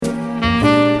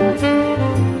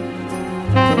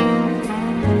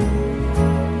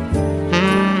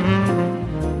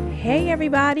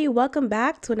everybody. Welcome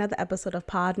back to another episode of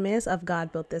PODMAS of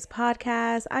God Built This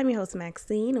Podcast. I'm your host,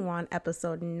 Maxine, and we're on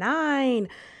episode 9.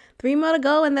 3 more to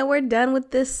go, and then we're done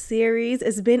with this series.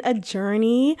 It's been a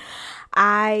journey.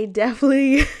 I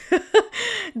definitely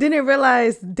didn't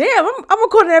realize, damn, I'm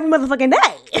recording every motherfucking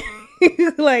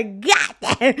day. Like,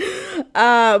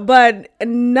 God. But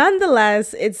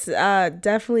nonetheless, it's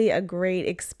definitely a great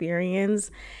experience.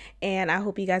 And I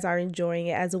hope you guys are enjoying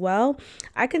it as well.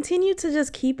 I continue to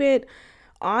just keep it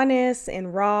honest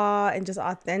and raw and just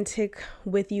authentic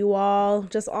with you all,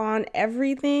 just on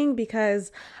everything,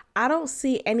 because I don't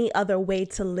see any other way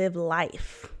to live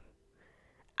life.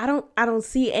 I don't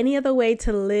see any other way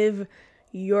to live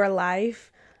your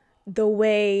life the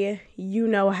way you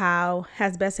know how,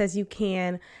 as best as you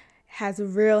can, as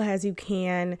real as you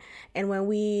can. And when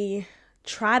we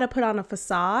try to put on a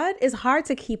facade, it's hard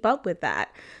to keep up with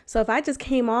that. So if I just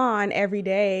came on every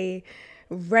day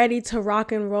ready to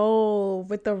rock and roll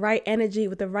with the right energy,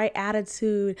 with the right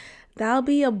attitude, that'll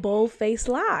be a bold-faced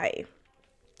lie.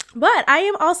 But I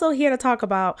am also here to talk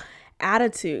about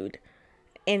attitude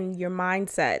and your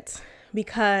mindset,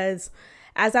 because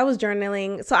as I was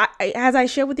journaling, as I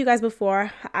shared with you guys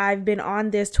before, I've been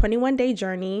on this 21-day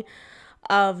journey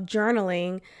of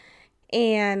journaling.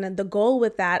 And the goal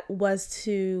with that was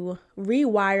to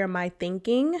rewire my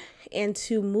thinking and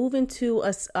to move into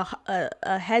a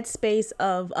headspace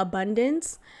of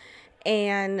abundance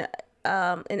and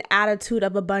an attitude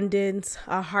of abundance,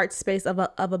 a heart space of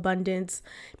abundance,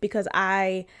 because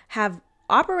I have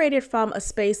operated from a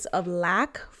space of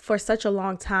lack for such a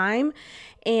long time.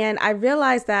 And I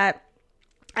realized that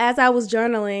as I was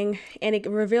journaling, and it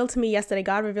revealed to me yesterday,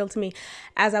 God revealed to me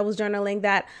as I was journaling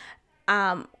that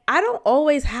I don't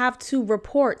always have to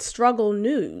report struggle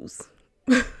news.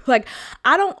 Like,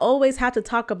 I don't always have to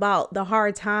talk about the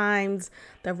hard times,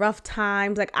 the rough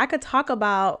times. Like, I could talk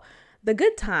about the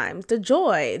good times, the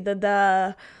joy,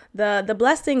 the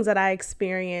blessings that I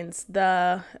experience,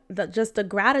 the just the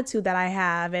gratitude that I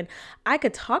have, and I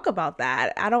could talk about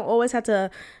that. I don't always have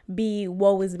to be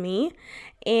woe is me.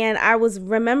 And I was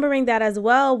remembering that as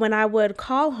well when I would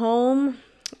call home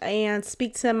and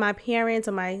speak to my parents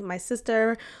or my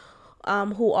sister,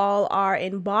 who all are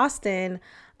in Boston.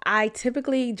 I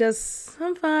typically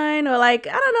I'm fine, or like,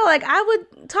 I don't know, like I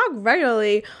would talk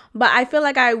regularly, but I feel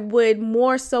like I would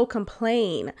more so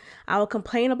complain. I would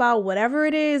complain about whatever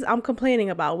it is I'm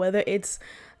complaining about, whether it's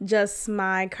just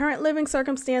my current living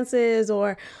circumstances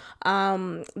or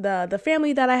the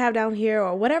family that I have down here,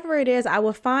 or whatever it is. I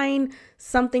will find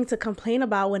something to complain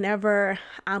about whenever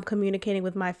I'm communicating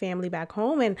with my family back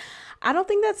home. And I don't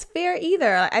think that's fair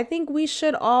either. I think we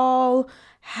should all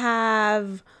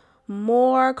have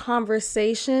more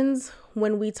conversations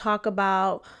when we talk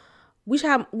about, we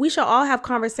should all have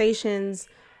conversations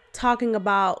talking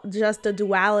about just the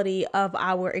duality of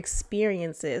our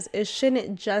experiences. It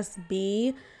shouldn't just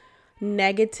be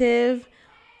negative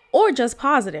or just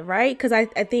positive, right? Because I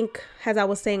think, as I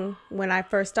was saying when I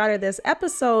first started this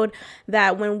episode,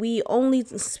 that when we only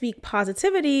speak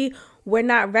positivity, we're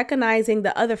not recognizing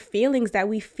the other feelings that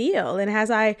we feel. And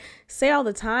as I say all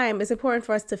the time, it's important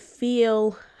for us to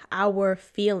feel our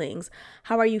feelings.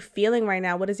 How are you feeling right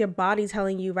now? What is your body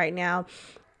telling you right now?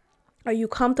 Are you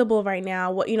comfortable right now?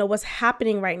 What's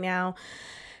happening right now?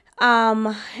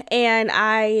 And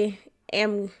I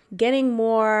am getting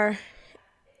more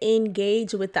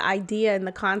engaged with the idea and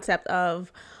the concept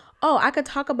of, I could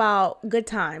talk about good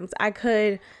times. I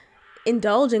could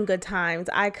indulge in good times.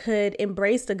 I could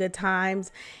embrace the good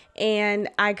times, and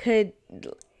I could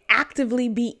actively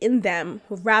be in them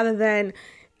rather than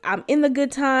I'm in the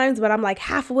good times, but I'm like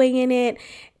halfway in it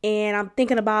and I'm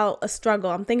thinking about a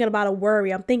struggle. I'm thinking about a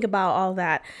worry. I'm thinking about all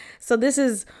that. So this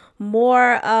is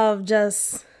more of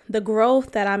just the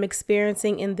growth that I'm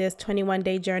experiencing in this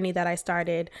 21-day journey that I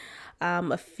started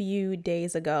a few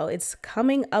days ago. It's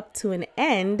coming up to an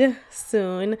end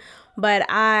soon, but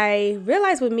I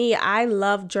realized with me, I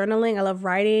love journaling. I love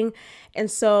writing. And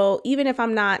so even if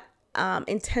I'm not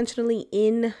intentionally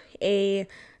in a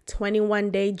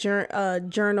 21-day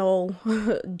journal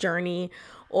journey,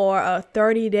 or a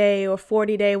 30-day or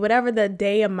 40-day, whatever the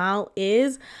day amount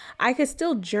is, I could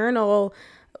still journal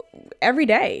every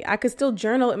day. I could still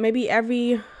journal maybe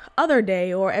every other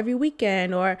day or every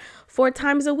weekend or 4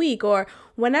 times a week or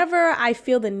whenever I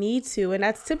feel the need to. And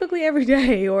that's typically every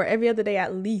day or every other day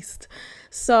at least.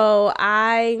 So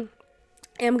I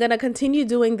am going to continue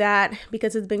doing that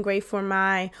because it's been great for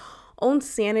my own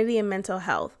sanity and mental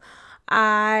health.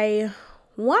 I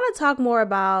want to talk more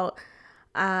about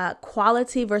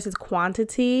quality versus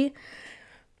quantity,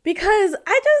 because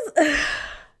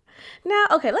Now,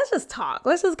 okay, let's just talk.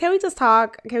 Can we just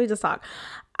talk?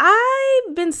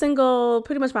 I've been single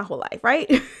pretty much my whole life, right?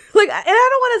 And I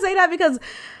don't want to say that because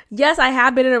yes, I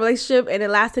have been in a relationship and it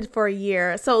lasted for a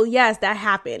year. So yes, that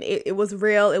happened. It was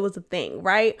real. It was a thing,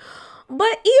 right?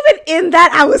 But even in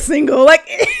that, I was single.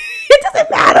 It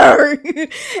doesn't matter.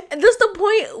 Just the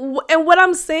point. And what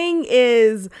I'm saying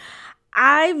is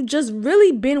I've just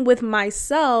really been with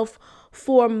myself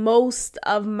for most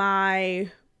of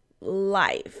my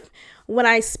life. When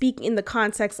I speak in the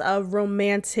context of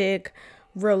romantic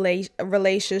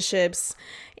relationships,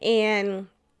 and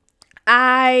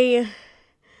yes,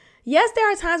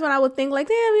 there are times when I would think like,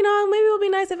 damn, maybe it would be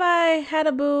nice if I had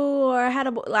a boo or had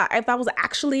a boo. Like, if I was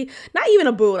actually not even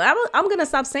a boo. I'm gonna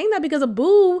stop saying that because a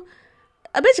bitch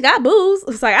got boos.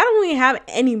 It's like I don't really have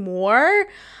any more.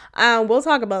 We'll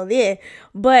talk about that.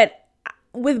 But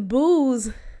with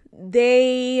boos,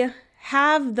 they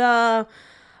have the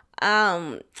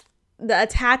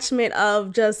attachment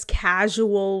of just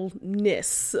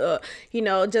casualness,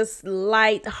 just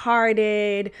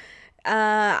lighthearted.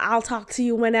 I'll talk to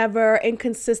you whenever,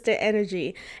 inconsistent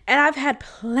energy. And I've had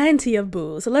plenty of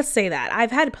boos. So let's say that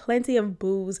I've had plenty of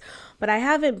boos, but I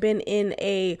haven't been in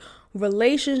a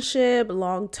relationship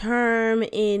long term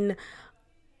in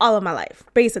all of my life,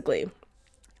 basically.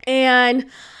 And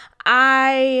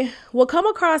I will come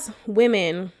across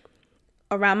women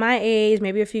around my age,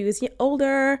 maybe a few years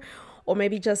older, or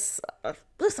maybe just a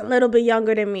little bit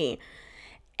younger than me.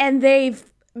 And they've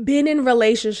been in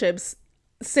relationships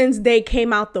since they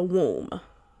came out the womb.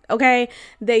 Okay?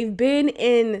 They've been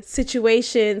in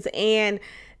situations and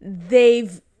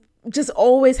they've just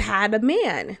always had a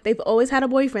man. They've always had a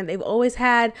boyfriend. They've always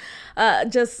had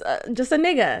just a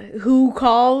nigga who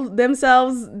called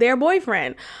themselves their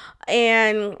boyfriend.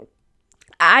 And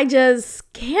I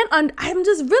just can't, I'm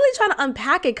just really trying to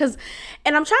unpack it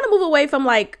and I'm trying to move away from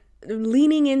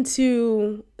leaning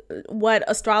into what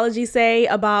astrology say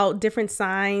about different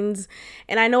signs.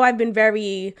 And I know I've been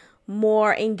very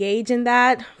more engaged in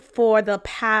that for the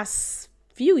past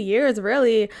few years,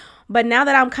 really. But now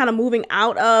that I'm kind of moving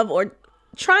out of, or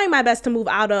trying my best to move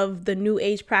out of, the new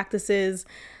age practices,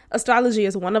 astrology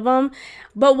is one of them.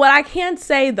 But what I can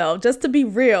say though, just to be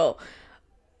real,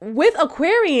 with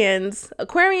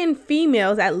Aquarian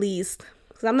females at least,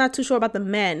 because I'm not too sure about the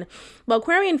men, but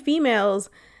Aquarian females,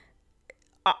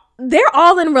 they're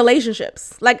all in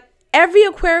relationships. Like every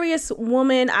Aquarius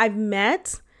woman I've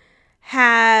met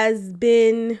has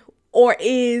been or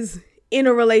is in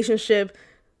a relationship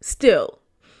still.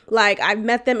 Like I've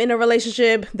met them in a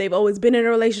relationship. They've always been in a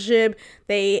relationship.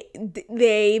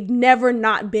 They've never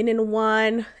not been in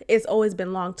one. It's always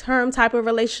been long-term type of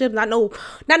relationship. Not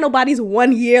nobody's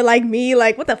 1 year like me.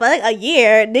 Like what the fuck? A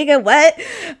year, nigga, what?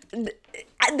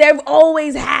 They've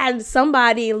always had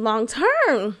somebody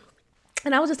long-term.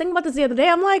 And I was just thinking about this the other day.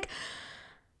 I'm like,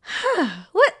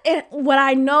 what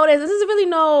I noticed, this is really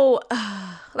I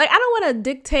don't want to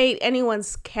dictate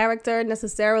anyone's character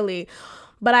necessarily,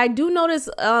 but I do notice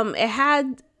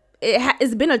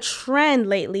it's been a trend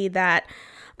lately that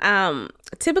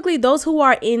typically those who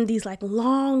are in these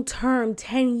long-term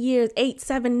 10 years, 8,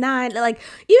 7, 9,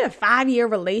 even 5-year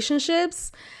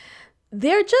relationships,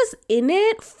 they're just in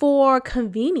it for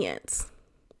convenience.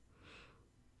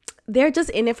 They're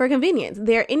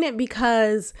in it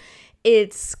because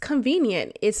it's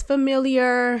convenient. It's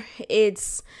familiar.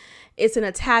 It's an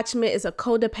attachment. It's a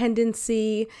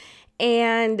codependency.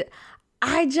 And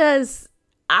I'm just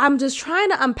trying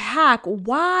to unpack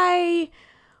why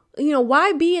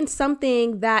be in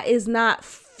something that is not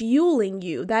fueling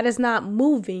you, that is not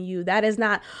moving you, that is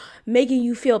not making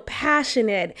you feel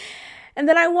passionate. And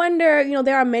then I wonder,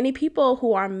 there are many people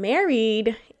who are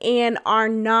married and are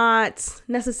not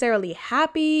necessarily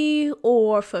happy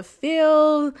or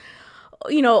fulfilled,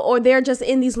 or they're just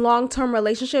in these long-term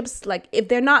relationships. Like if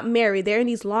they're not married, they're in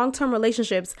these long-term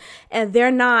relationships and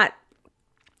they're not,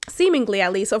 seemingly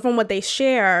at least, or from what they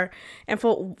share and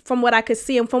from what I could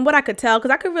see and from what I could tell,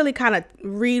 because I could really kind of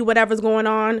read whatever's going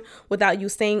on without you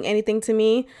saying anything to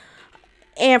me.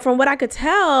 And from what I could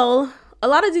tell, a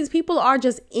lot of these people are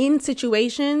just in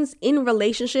situations, in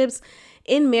relationships,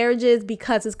 in marriages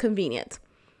because it's convenient.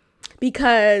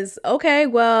 Because, okay,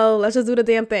 well, let's just do the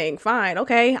damn thing. Fine.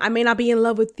 Okay. I may not be in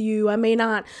love with you. I may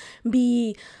not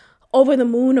be over the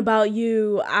moon about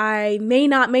you. I may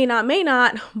not,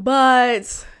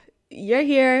 but you're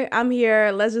here. I'm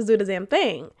here. Let's just do the damn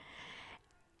thing.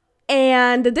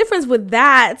 And the difference with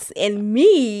that and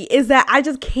me is that I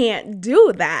just can't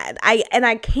do that.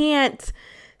 I can't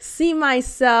see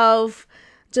myself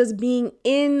just being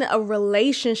in a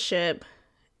relationship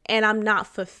and I'm not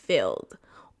fulfilled,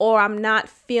 or I'm not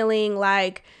feeling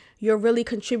like, you're really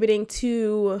contributing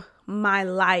to my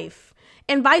life,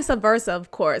 and vice versa,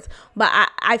 of course. But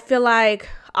I feel like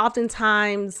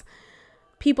oftentimes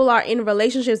people are in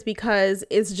relationships because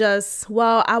it's just,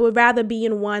 well, I would rather be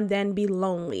in one than be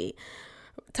lonely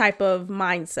type of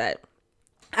mindset.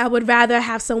 I would rather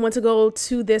have someone to go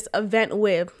to this event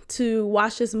with, to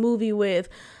watch this movie with,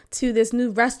 to this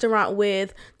new restaurant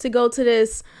with, to go to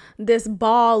this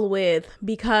ball with,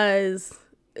 because,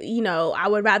 you know, I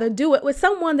would rather do it with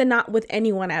someone than not with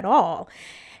anyone at all.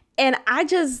 And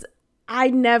I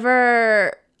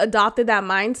never adopted that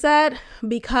mindset,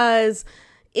 because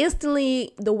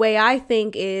instantly the way I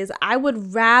think is I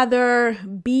would rather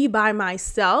be by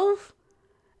myself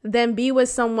than be with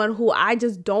someone who I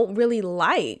just don't really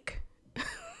like.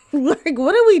 Like,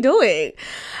 what are we doing?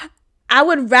 I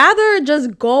would rather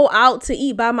just go out to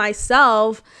eat by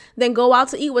myself than go out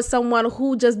to eat with someone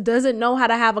who just doesn't know how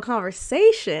to have a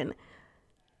conversation.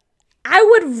 I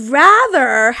would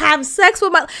rather have sex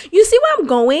with you see where I'm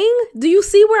going? Do you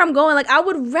see where I'm going? Like, I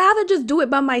would rather just do it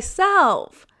by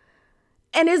myself.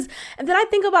 And then I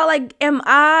think about, like, am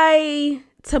I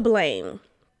to blame?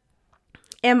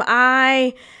 Am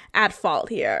I at fault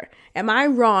here? Am I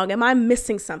wrong? Am I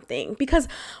missing something? Because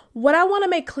what I want to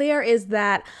make clear is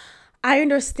that I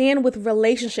understand with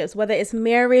relationships, whether it's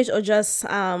marriage or just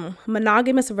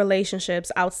monogamous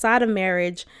relationships outside of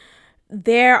marriage,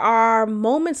 there are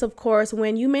moments, of course,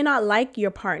 when you may not like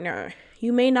your partner.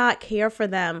 You may not care for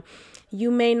them. You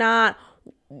may not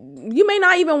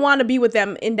even want to be with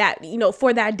them in that,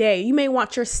 for that day. You may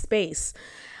want your space.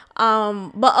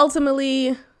 But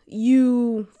ultimately,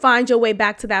 you find your way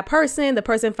back to that person. The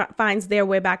person finds their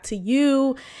way back to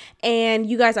you, and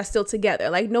you guys are still together.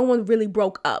 Like, no one really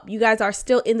broke up. You guys are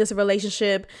still in this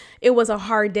relationship. It was a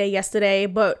hard day yesterday,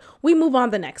 but we move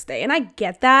on the next day. And I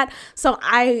get that. So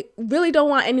I really don't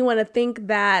want anyone to think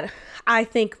that I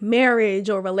think marriage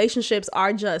or relationships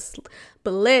are just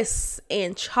bliss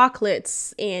and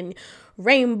chocolates and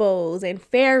rainbows and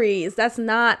fairies. That's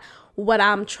not what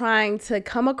I'm trying to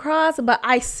come across. But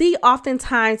I see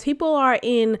oftentimes people are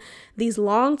in these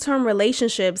long-term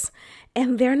relationships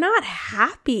and they're not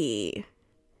happy.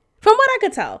 From what I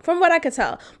could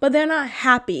tell, but they're not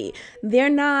happy. They're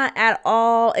not at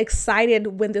all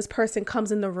excited when this person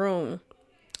comes in the room.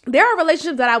 There are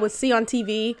relationships that I would see on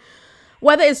TV,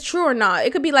 whether it's true or not.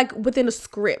 It could be like within a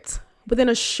script, within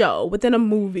a show, within a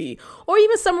movie, or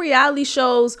even some reality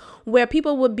shows where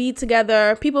people would be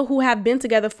together, people who have been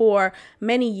together for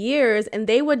many years, and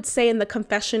they would say in the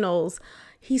confessionals,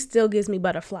 he still gives me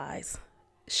butterflies.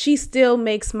 She still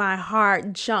makes my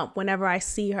heart jump whenever I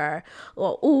see her.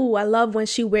 Or, ooh, I love when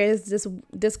she wears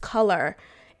this color.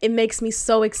 It makes me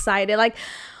so excited. Like,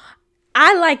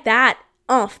 I like that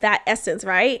essence,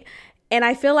 right? And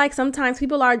I feel like sometimes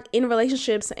people are in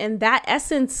relationships and that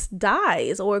essence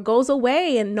dies or goes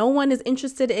away and no one is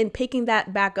interested in picking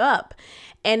that back up.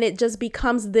 And it just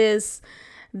becomes this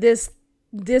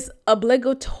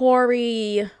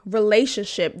obligatory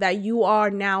relationship that you are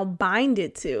now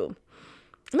binded to.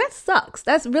 And that sucks.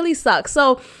 That really sucks.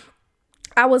 So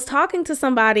I was talking to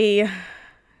somebody,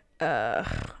 okay.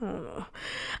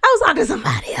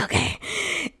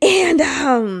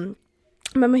 And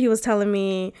remember he was telling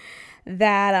me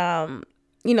that,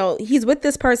 he's with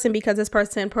this person because this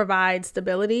person provides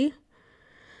stability,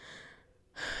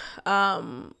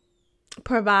 and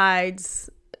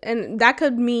that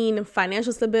could mean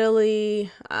financial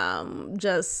stability,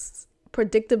 just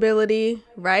predictability,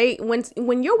 right?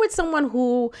 When you're with someone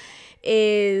who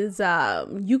is,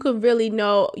 you could really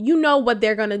know what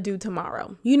they're going to do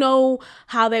tomorrow. You know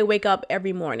how they wake up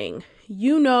every morning.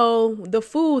 You know the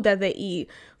food that they eat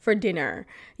for dinner.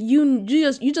 You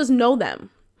just know them.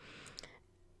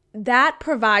 That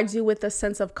provides you with a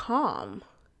sense of calm.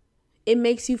 It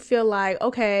makes you feel like,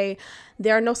 okay,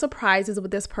 there are no surprises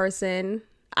with this person.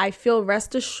 I feel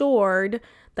rest assured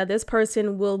that this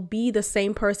person will be the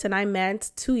same person I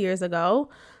met 2 years ago.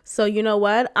 So you know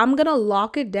what? I'm going to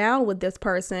lock it down with this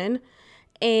person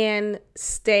and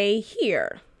stay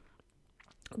here.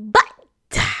 But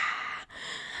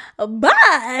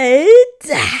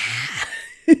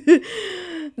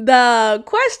the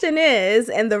question is,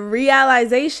 and the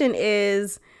realization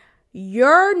is,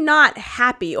 you're not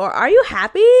happy. Or are you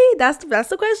happy? That's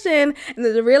the question. And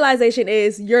the realization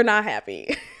is you're not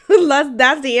happy.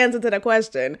 That's the answer to the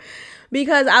question.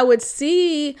 Because I would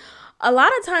see a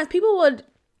lot of times people would,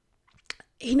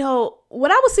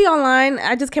 what I would see online,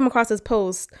 I just came across this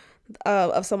post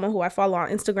of someone who I follow on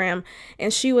Instagram,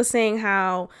 and she was saying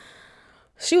how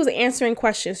she was answering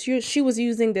questions. She was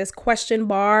using this question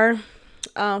bar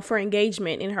for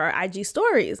engagement in her IG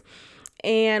stories.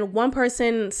 And one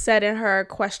person said in her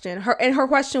question, her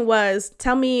question was,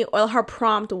 her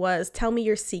prompt was, tell me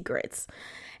your secrets.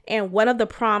 And one of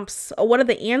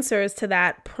the answers to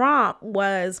that prompt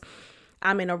was,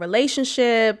 I'm in a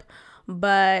relationship,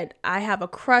 but I have a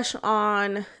crush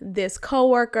on this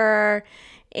coworker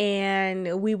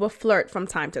and we will flirt from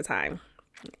time to time.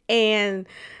 And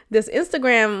this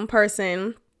Instagram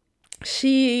person,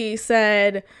 she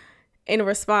said in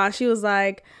response, she was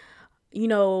like,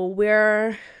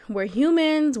 we're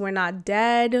humans, we're not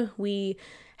dead. We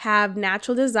have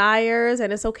natural desires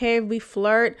and it's okay if we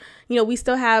flirt. We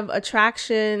still have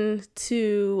attraction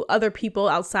to other people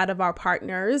outside of our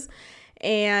partners.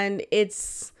 And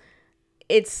it's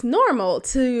normal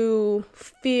to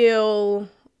feel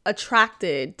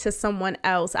attracted to someone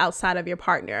else outside of your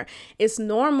partner. It's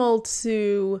normal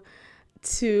to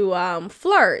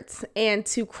flirt and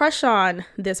to crush on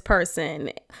this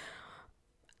person.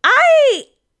 I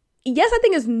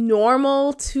think it's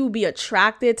normal to be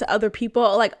attracted to other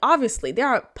people. Like, obviously, there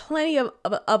are plenty of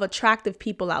attractive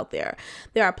people out there.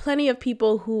 There are plenty of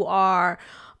people who are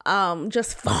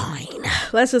just fine.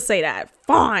 Let's just say that.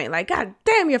 Fine. Like, God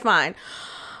damn, you're fine.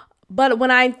 But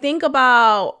when I think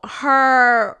about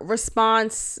her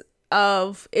response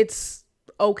of it's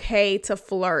okay to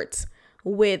flirt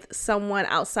with someone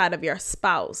outside of your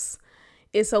spouse,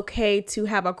 it's okay to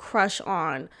have a crush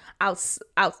on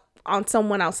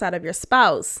someone outside of your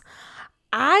spouse,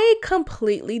 I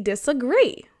completely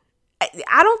disagree.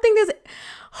 I don't think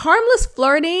harmless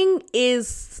flirting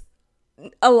is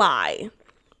a lie.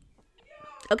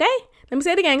 Okay? Let me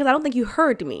say it again because I don't think you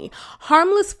heard me.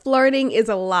 Harmless flirting is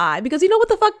a lie because you know what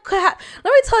the fuck could happen?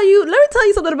 Let me tell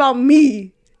you something about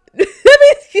me. Let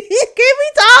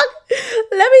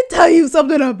me tell you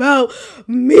something about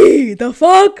me. The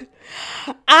fuck?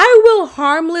 I will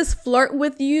harmless flirt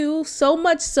with you so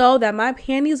much so that my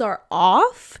panties are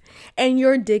off and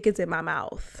your dick is in my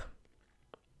mouth.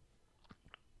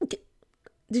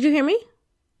 Did you hear me?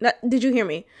 Did you hear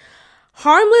me?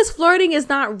 Harmless flirting is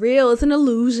not real. It's an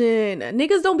illusion.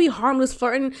 Niggas don't be harmless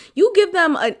flirting. You give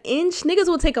them an inch, niggas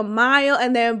will take a mile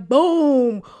and then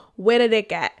boom, where the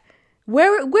dick at?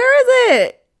 Where is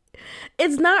it?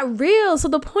 It's not real. So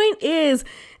the point is,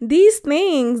 these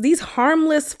things, these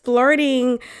harmless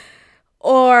flirting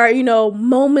or,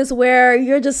 moments where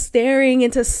you're just staring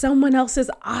into someone else's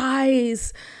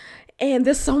eyes and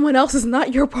this someone else is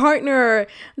not your partner,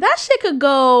 that shit could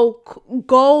go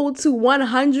to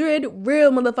 100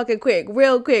 real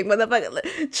quick,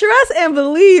 motherfucker. Trust and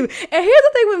believe. And here's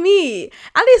the thing with me,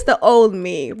 at least the old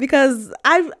me, because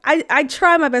I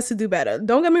try my best to do better.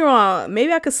 Don't get me wrong.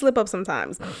 Maybe I could slip up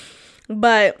sometimes.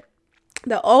 But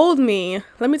the old me,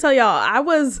 let me tell y'all, I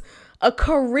was a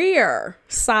career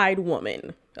side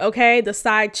woman. Okay? The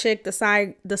side chick, the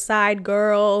side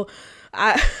girl.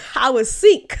 I would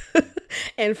seek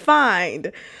and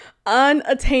find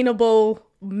unattainable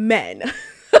men.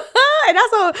 And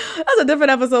that's a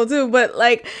different episode too. But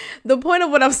like, the point of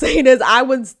what I'm saying is I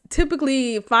would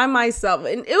typically find myself,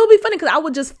 and it would be funny because I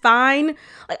would just find,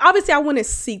 like, obviously I wouldn't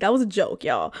seek. That was a joke,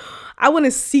 y'all. I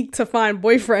wouldn't seek to find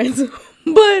boyfriends,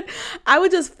 but I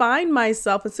would just find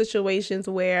myself in situations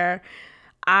where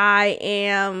I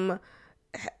am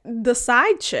the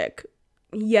side chick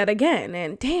yet again,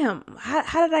 and damn,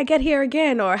 how did I get here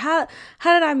again? Or how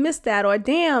did I miss that? Or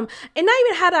damn, and not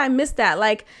even how did I miss that,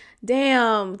 like,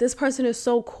 damn, this person is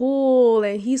so cool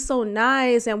and he's so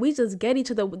nice and we just get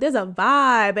each other, there's a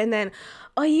vibe. And then,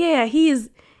 oh yeah, he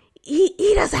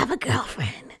does have a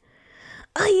girlfriend.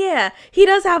 Oh yeah, he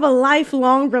does have a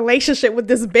lifelong relationship with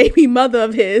this baby mother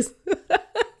of his.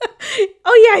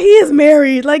 Oh yeah, he is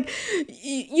married. Like,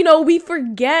 we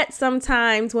forget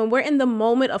sometimes when we're in the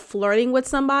moment of flirting with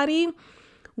somebody,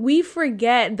 we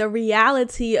forget the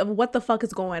reality of what the fuck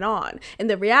is going on.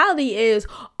 And the reality is,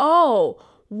 oh,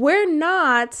 we're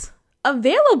not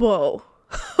available.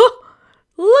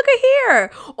 Look at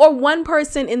here. Or one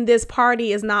person in this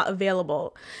party is not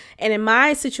available. And in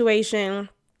my situation,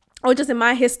 or just in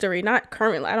my history, not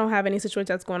currently, I don't have any situation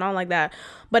that's going on like that,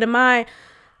 but in my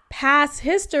past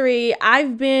history,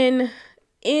 I've been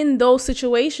in those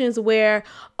situations where,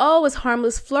 oh, it's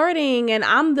harmless flirting and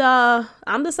I'm the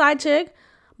side chick,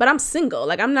 but I'm single.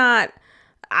 Like,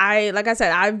 like I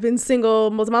said, I've been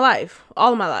single most of my life,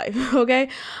 all of my life. Okay.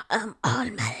 All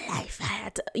my life I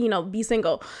had to, be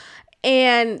single.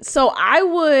 And so I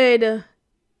would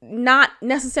not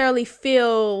necessarily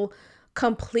feel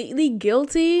completely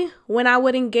guilty when I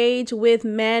would engage with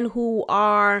men who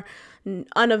are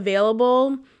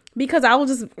unavailable. because I was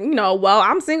just, well,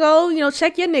 I'm single,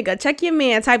 check your nigga, check your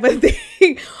man type of thing.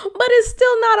 But it's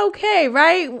still not okay,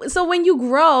 right? So when you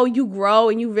grow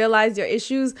and you realize your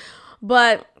issues.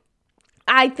 But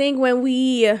I think when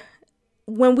we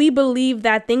believe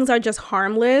that things are just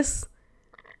harmless,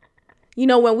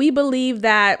 when we believe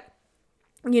that,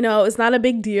 it's not a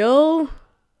big deal,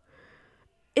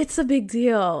 it's a big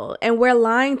deal. And we're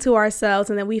lying to ourselves.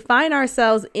 And then we find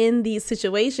ourselves in these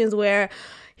situations where,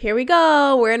 here we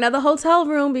go, we're in another hotel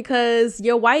room because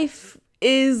you have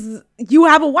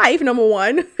a wife, number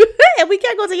one, and we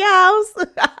can't go to your house.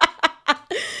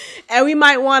 And we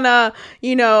might want to,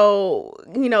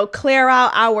 clear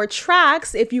out our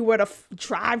tracks if you were to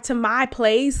drive to my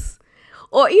place.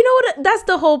 Or, what? That's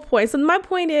the whole point. So my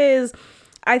point is,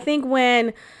 I think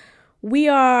when we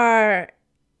are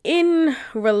in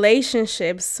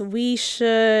relationships, we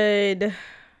should...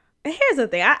 Here's the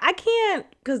thing. I can't,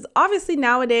 because obviously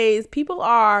nowadays people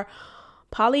are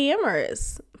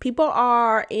polyamorous. People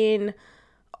are in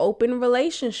open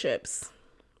relationships.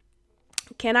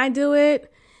 Can I do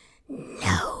it?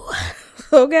 No.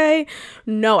 Okay.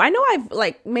 No. I know I've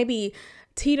maybe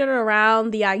teetered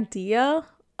around the idea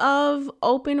of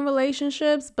open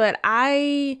relationships, but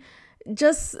I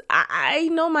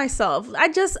know myself. I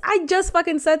just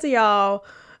fucking said to y'all,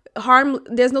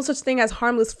 there's no such thing as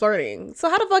harmless flirting. So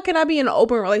how the fuck can I be in an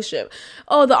open relationship?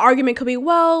 Oh, the argument could be,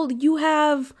 well, you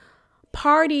have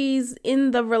parties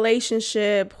in the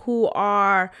relationship who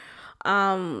are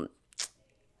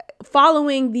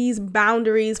following these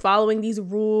boundaries, following these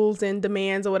rules and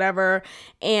demands or whatever,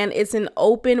 and it's an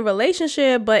open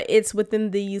relationship, but it's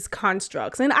within these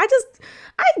constructs. And I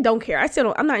don't care.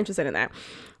 I'm not interested in that.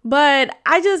 But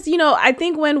I just, I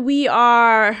think when we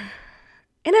are...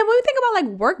 And then when we think about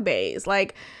work bays,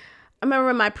 I remember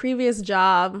in my previous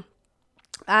job,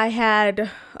 I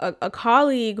had a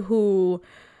colleague who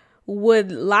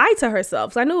would lie to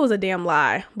herself. So I knew it was a damn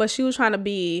lie, but she was trying to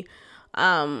be,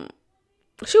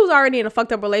 she was already in a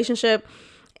fucked up relationship,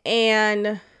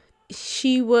 and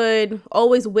she would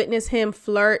always witness him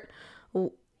flirt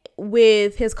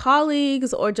with his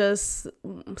colleagues or just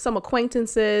some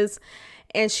acquaintances.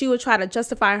 And she would try to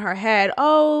justify in her head,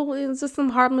 oh, it's just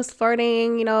some harmless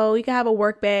flirting, you can have a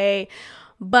work bay.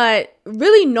 But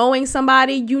really knowing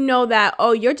somebody, that,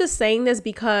 oh, you're just saying this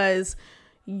because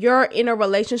you're in a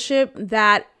relationship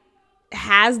that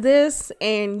has this,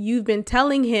 and you've been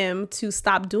telling him to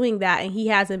stop doing that, and he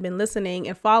hasn't been listening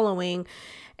and following.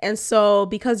 And so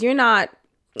because you're not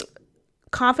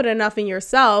confident enough in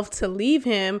yourself to leave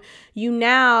him, you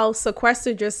now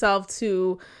sequestered yourself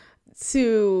to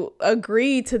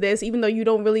agree to this, even though you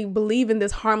don't really believe in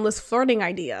this harmless flirting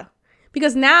idea.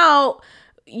 Because now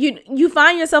you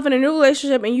find yourself in a new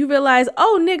relationship and you realize,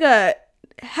 oh, nigga,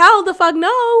 hell the fuck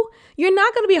no. You're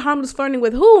not going to be harmless flirting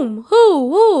with whom?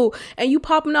 Who? And you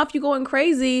popping off, you going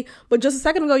crazy. But just a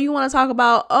second ago, you want to talk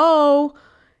about, oh,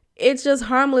 it's just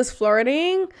harmless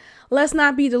flirting. Let's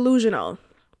not be delusional.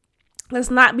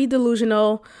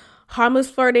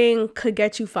 Harmless flirting could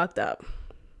get you fucked up.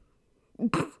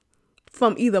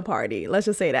 From either party, let's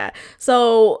just say that.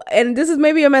 So, and this is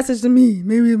maybe a message to me,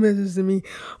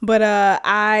 but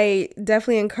I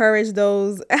definitely encourage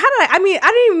those. I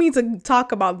didn't even mean to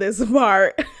talk about this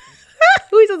part.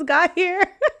 We just got here.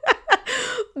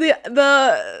 the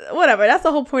whatever, that's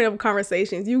the whole point of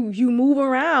conversations. You move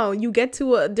around, you get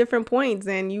to different points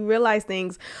and you realize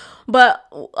things. But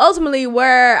ultimately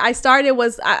where I started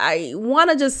was I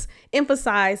want to just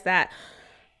emphasize that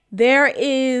there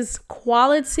is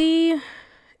quality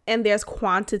and there's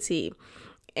quantity.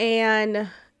 And,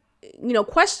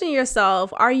 question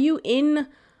yourself, are you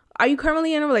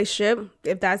currently in a relationship?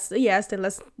 If that's a yes, then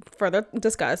let's further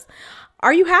discuss.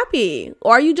 Are you happy?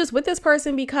 Or are you just with this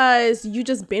person because you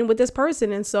just been with this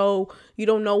person and so you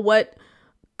don't know what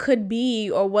could be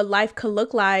or what life could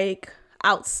look like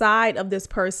outside of this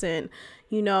person?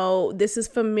 This is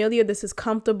familiar, this is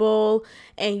comfortable,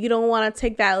 and you don't want to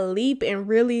take that leap and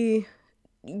really,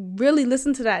 really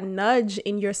listen to that nudge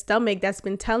in your stomach that's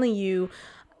been telling you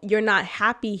you're not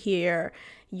happy here,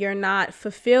 you're not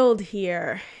fulfilled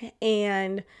here.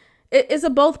 And it's a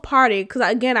both party, because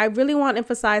again, I really want to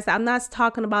emphasize that I'm not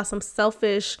talking about some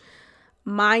selfish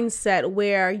mindset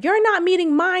where you're not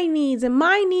meeting my needs and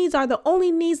my needs are the only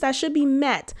needs that should be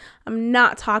met. I'm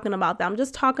not talking about that. I'm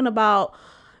just talking about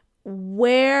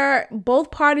where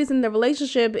both parties in the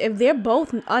relationship, if they're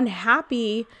both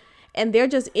unhappy and they're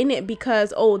just in it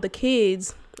because, oh, the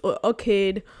kids or a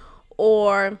kid,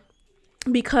 or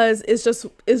because it's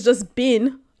just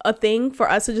been a thing for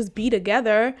us to just be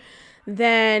together,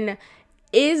 then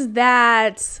is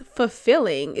that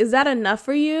fulfilling? Is that enough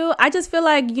for you? I just feel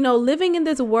like, living in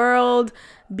this world,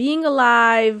 being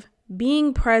alive,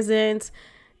 being present,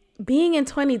 being in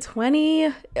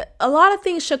 2020, a lot of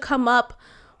things should come up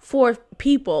for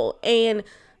people. And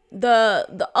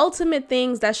the ultimate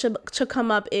things that should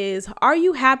come up is, are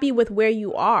you happy with where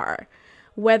you are?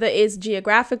 Whether it's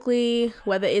geographically,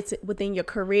 whether it's within your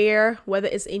career, whether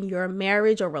it's in your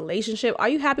marriage or relationship, are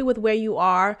you happy with where you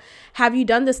are? Have you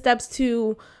done the steps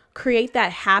to create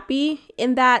that happy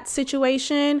in that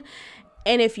situation?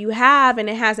 And if you have and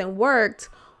it hasn't worked,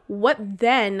 what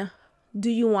then do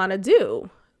you want to do?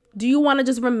 Do you want to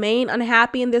just remain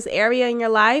unhappy in this area in your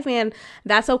life, and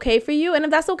that's okay for you? And if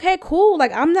that's okay, cool.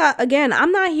 Like, I'm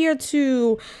not here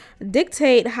to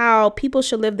dictate how people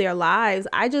should live their lives.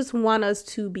 I just want us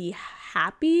to be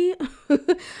happy.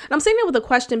 And I'm saying it with a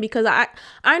question because I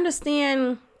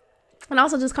understand, and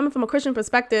also just coming from a Christian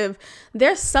perspective,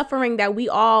 there's suffering that we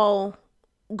all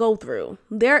go through.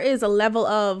 There is a level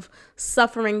of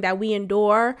suffering that we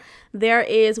endure. There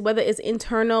is, whether it's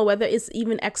internal, whether it's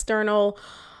even external,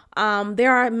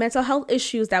 there are mental health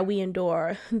issues that we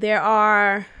endure. There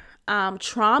are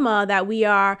trauma that we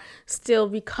are still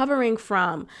recovering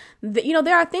from.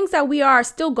 There are things that we are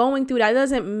still going through that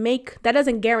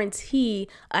doesn't guarantee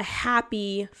a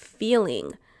happy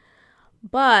feeling.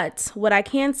 But what I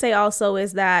can say also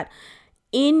is that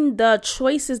in the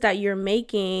choices that you're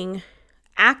making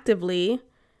actively,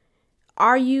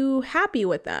 are you happy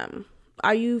with them?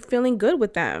 Are you feeling good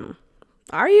with them?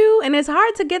 Are you? And it's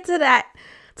hard to get to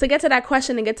that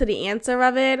question and get to the answer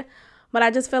of it. But I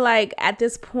just feel like at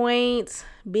this point,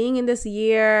 being in this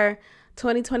year,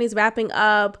 2020 is wrapping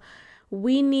up,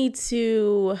 we need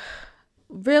to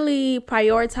really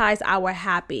prioritize our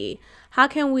happy. How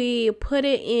can we put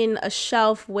it in a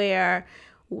shelf where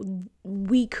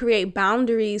we create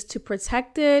boundaries to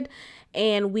protect it,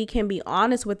 and we can be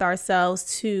honest with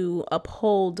ourselves to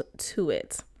uphold to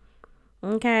it?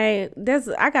 Okay,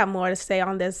 I got more to say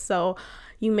on this, so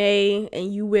you may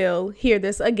and you will hear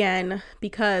this again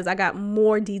because I got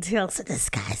more details to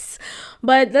discuss.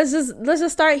 But let's just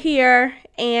start here,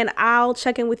 and I'll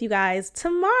check in with you guys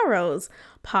tomorrow's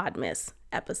PODMAS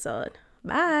episode.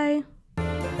 Bye.